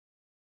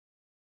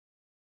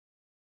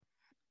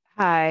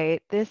Hi,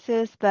 this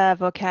is the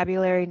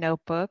vocabulary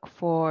notebook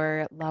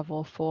for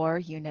Level 4,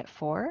 Unit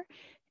 4.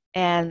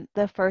 And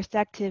the first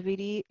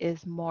activity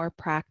is more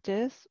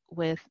practice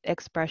with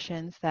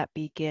expressions that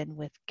begin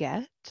with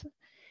get.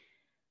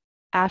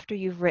 After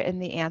you've written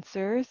the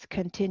answers,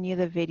 continue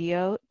the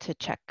video to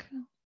check.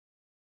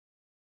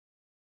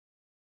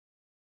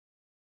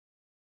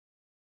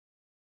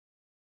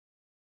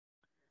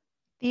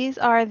 These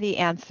are the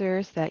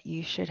answers that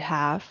you should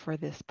have for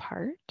this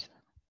part.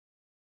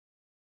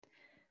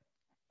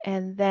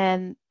 And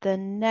then the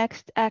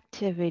next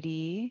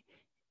activity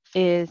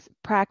is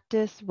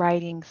practice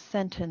writing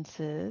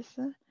sentences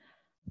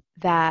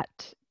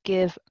that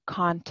give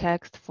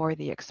context for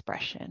the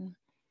expression.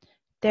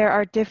 There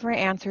are different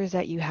answers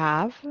that you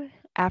have.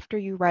 After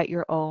you write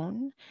your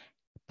own,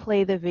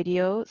 play the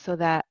video so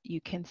that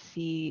you can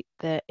see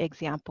the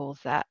examples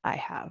that I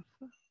have.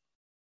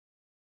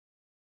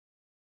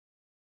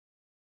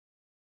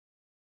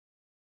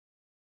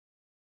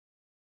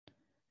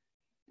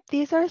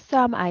 These are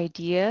some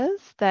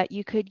ideas that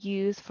you could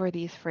use for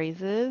these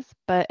phrases,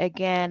 but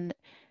again,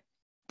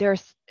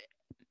 there's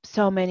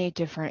so many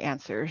different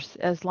answers.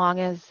 As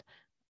long as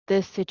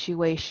this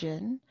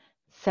situation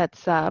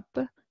sets up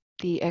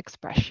the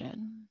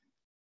expression.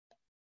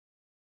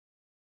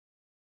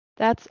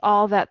 That's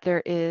all that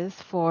there is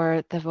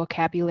for the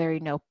vocabulary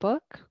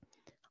notebook.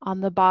 On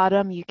the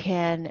bottom, you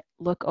can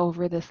look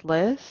over this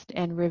list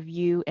and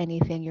review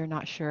anything you're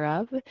not sure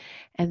of,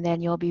 and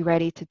then you'll be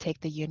ready to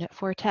take the Unit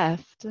 4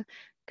 test.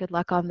 Good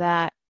luck on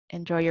that.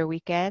 Enjoy your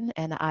weekend,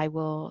 and I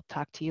will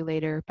talk to you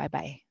later.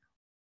 Bye-bye.